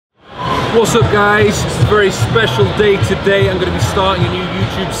What's up guys, it's a very special day today. I'm going to be starting a new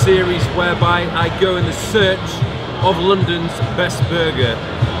YouTube series whereby I go in the search of London's best burger.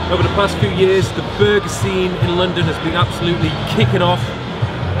 Over the past few years, the burger scene in London has been absolutely kicking off,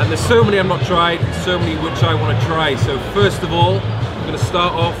 and there's so many I've not tried, so many which I want to try. So first of all, I'm going to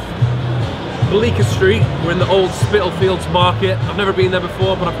start off Bleecker Street. We're in the old Spitalfields market. I've never been there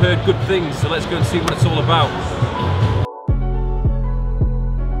before, but I've heard good things, so let's go and see what it's all about.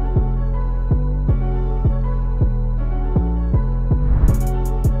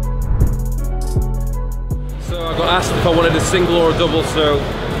 So I got asked if I wanted a single or a double, so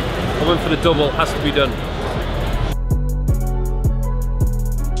I went for the double. Has to be done.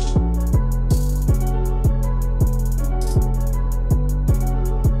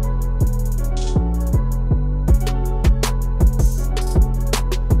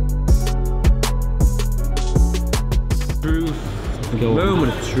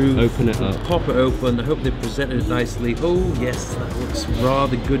 Moment of truth. Open it up. Pop it open. I hope they presented it nicely. Oh yes, that looks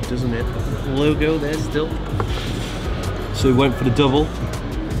rather good, doesn't it? The logo there still. So we went for the double,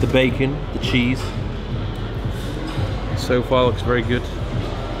 the bacon, the cheese. So far looks very good.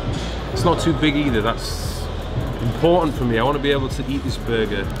 It's not too big either. That's important for me. I want to be able to eat this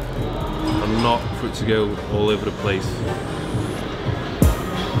burger and not for it to go all over the place.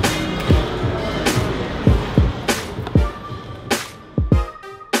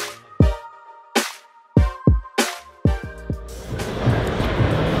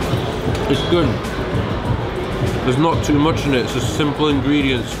 It's good. There's not too much in it. It's just simple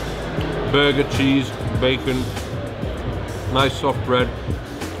ingredients. Burger, cheese, bacon, nice soft bread.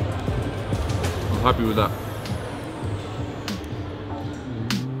 I'm happy with that.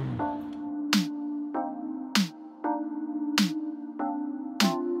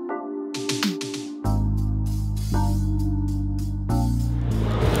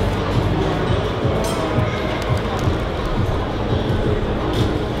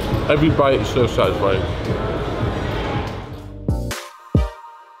 Every bite is so satisfying.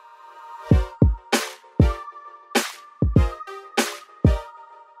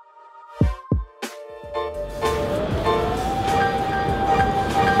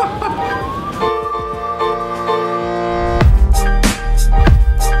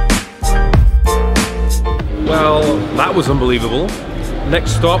 Well, that was unbelievable.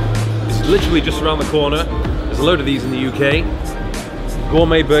 Next stop is literally just around the corner. There's a load of these in the UK.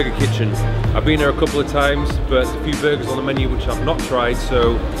 Gourmet Burger Kitchen. I've been there a couple of times, but a few burgers on the menu which I've not tried,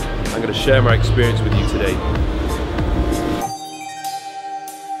 so I'm going to share my experience with you today.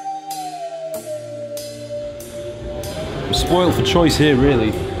 I'm spoiled for choice here,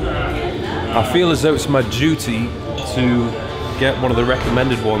 really. I feel as though it's my duty to get one of the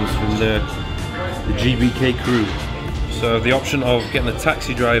recommended ones from the GBK crew. So the option of getting the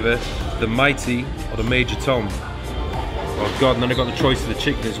taxi driver, the Mighty, or the Major Tom. Oh god, and then I got the choice of the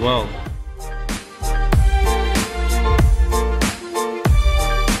chicken as well.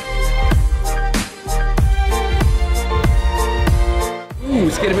 Ooh,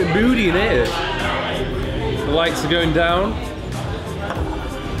 it's getting a bit moody in here. The lights are going down.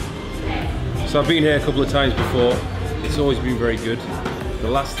 So I've been here a couple of times before. It's always been very good. The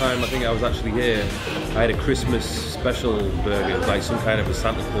last time I think I was actually here, I had a Christmas special burger, like some kind of a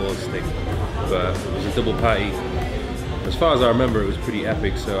Santa Claus thing. But it was a double patty. As far as I remember, it was pretty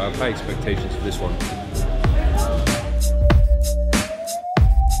epic, so I have high expectations for this one.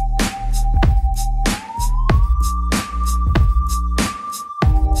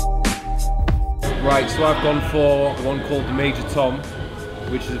 Right, so I've gone for one called the Major Tom,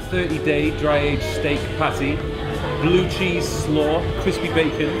 which is a 30-day dry-aged steak patty, blue cheese slaw, crispy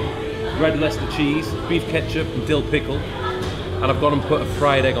bacon, red Leicester cheese, beef ketchup and dill pickle. And I've gone and put a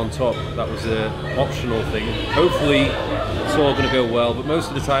fried egg on top. That was an optional thing. Hopefully it's all going to go well, but most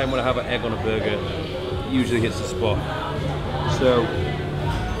of the time when I have an egg on a burger, it usually hits the spot. So,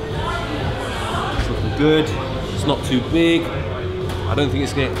 it's looking good. It's not too big. I don't think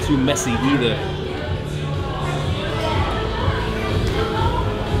it's going to get too messy either.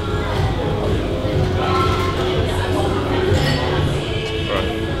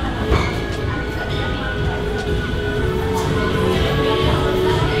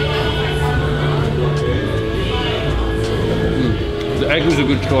 Egg was a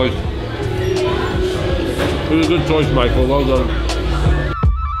good choice. It was a good choice, Michael. Well done.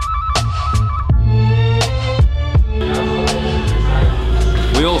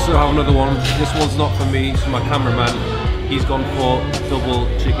 We also have another one. This one's not for me, it's for my cameraman. He's gone for double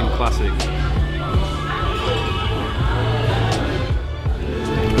chicken classic.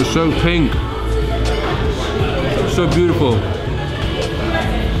 It's so pink. So beautiful.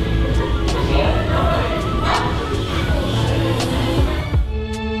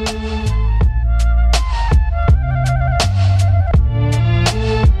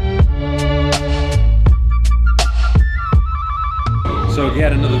 So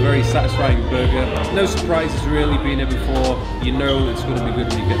again, another very satisfying burger. No surprises really, being here before. You know it's going to be good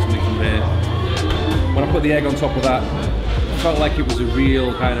when you get something from here. When I put the egg on top of that, it felt like it was a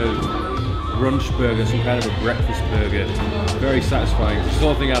real kind of brunch burger, some kind of a breakfast burger. Very satisfying. It's the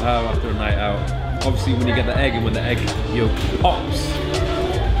sort of thing I'd have after a night out. Obviously when you get the egg and when the egg yolk pops,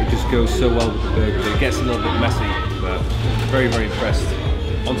 it just goes so well with the burger. It gets a little bit messy, but very, very impressed.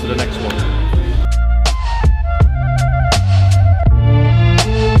 On to the next one.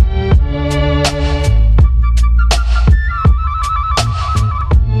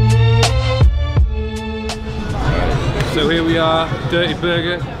 So here we are, Dirty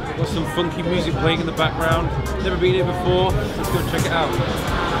Burger. Got some funky music playing in the background. Never been here before, let's go check it out.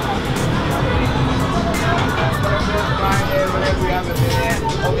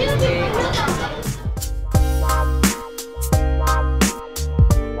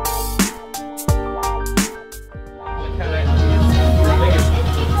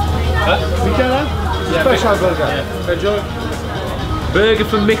 Special burger. Enjoy. Burger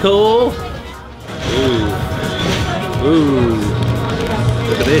for Mikkel. Ooh. Ooh.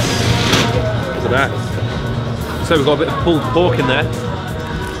 Look at this. Look at that. So we've got a bit of pulled pork in there.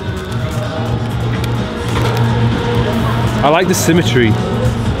 I like the symmetry.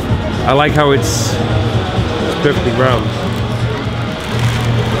 I like how it's perfectly round.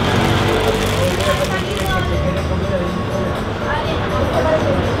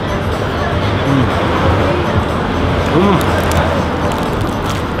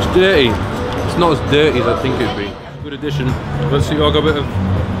 It's dirty. It's not as dirty as I think it'd be. Good addition. Let's see, I've got a bit of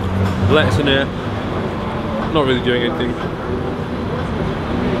lettuce in here. Not really doing anything.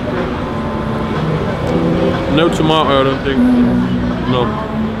 No tomato, I don't think. No.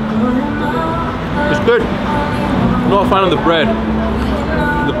 It's good. I'm not a fan of the bread.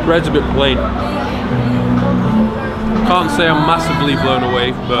 The bread's a bit plain. Can't say I'm massively blown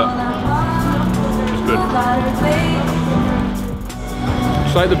away, but it's good.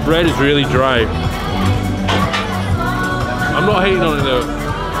 It's like the bread is really dry. I'm not hating on it though.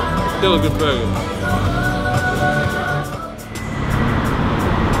 Still a good burger.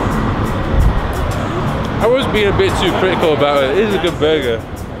 I was being a bit too critical about it. It is a good burger.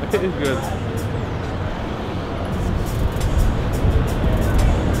 It is good.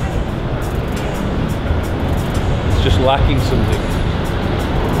 It's just lacking something.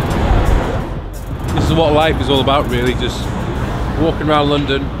 This is what life is all about really, just walking around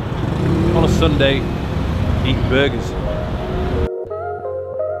London on a Sunday, eating burgers.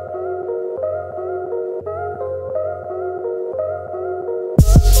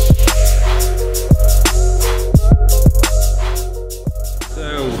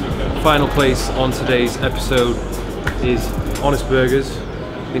 Final place on today's episode is Honest Burgers.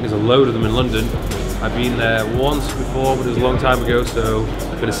 I think there's a load of them in London. I've been there once before, but it was a long time ago, so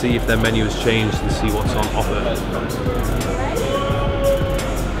I'm going to see if their menu has changed and see what's on offer.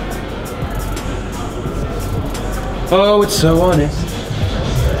 Oh, it's so honest.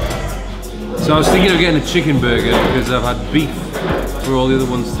 So I was thinking of getting a chicken burger because I've had beef for all the other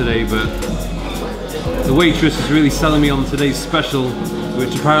ones today, but the waitress is really selling me on today's special,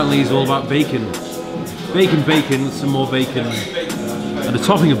 which apparently is all about bacon. Bacon, bacon, with some more bacon, and a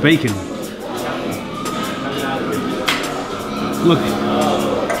topping of bacon. Look,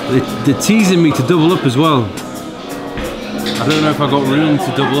 they're teasing me to double up as well. I don't know if I've got room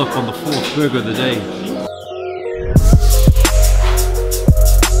to double up on the fourth burger of the day.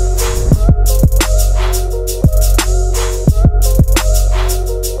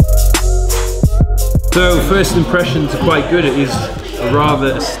 So first impressions are quite good. It is a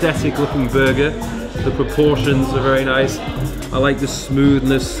rather aesthetic looking burger. The proportions are very nice. I like the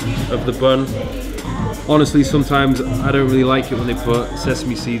smoothness of the bun. Honestly, sometimes I don't really like it when they put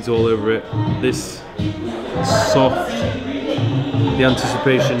sesame seeds all over it. This is soft. The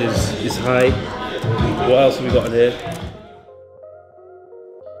anticipation is high. What else have we got in here?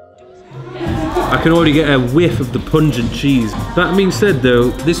 I can already get a whiff of the pungent cheese. That being said though,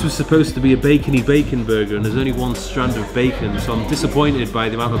 this was supposed to be a bacony bacon burger and there's only one strand of bacon, so I'm disappointed by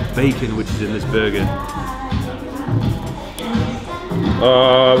the amount of bacon which is in this burger.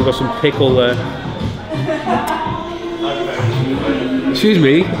 Oh, we've got some pickle there. Excuse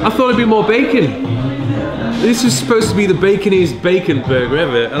me, I thought it'd be more bacon. This was supposed to be the baconiest bacon burger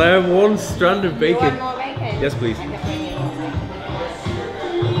ever, and I have one strand of bacon. You want more bacon? Yes, please.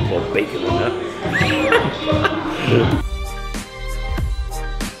 More bacon than that.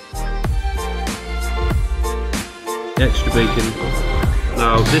 Extra bacon.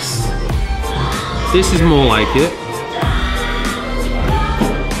 Now this is more like it.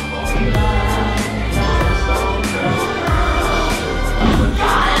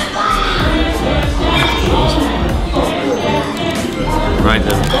 Right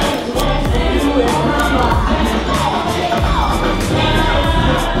then.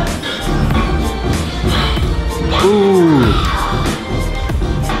 Ooh.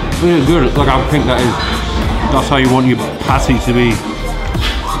 Really good. Look how pink that is. That's how you want your patty to be.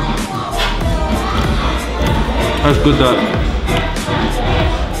 That's good, that.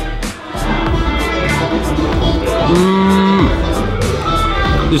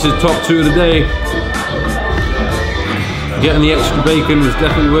 This is top 2 of the day. Getting the extra bacon was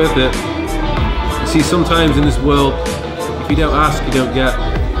definitely worth it. You see, sometimes in this world, if you don't ask, you don't get.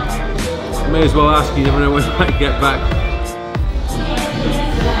 You may as well ask, you never know when you might get back.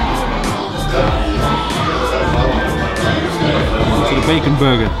 To the bacon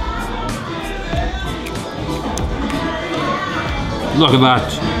burger. Look at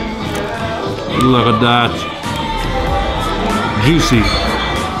that. Look at that. Juicy.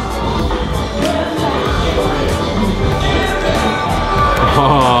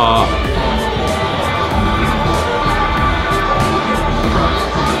 Oh.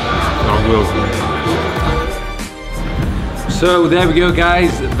 So there we go,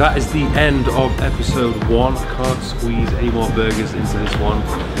 guys. That is the end of episode 1. I can't squeeze any more burgers into this one.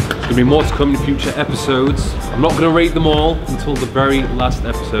 There's going to be more to come in future episodes. I'm not going to rate them all until the very last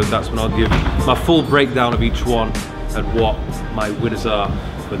episode. That's when I'll give my full breakdown of each one and what my winners are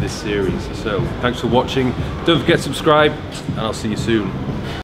for this series. So thanks for watching. Don't forget to subscribe, and I'll see you soon.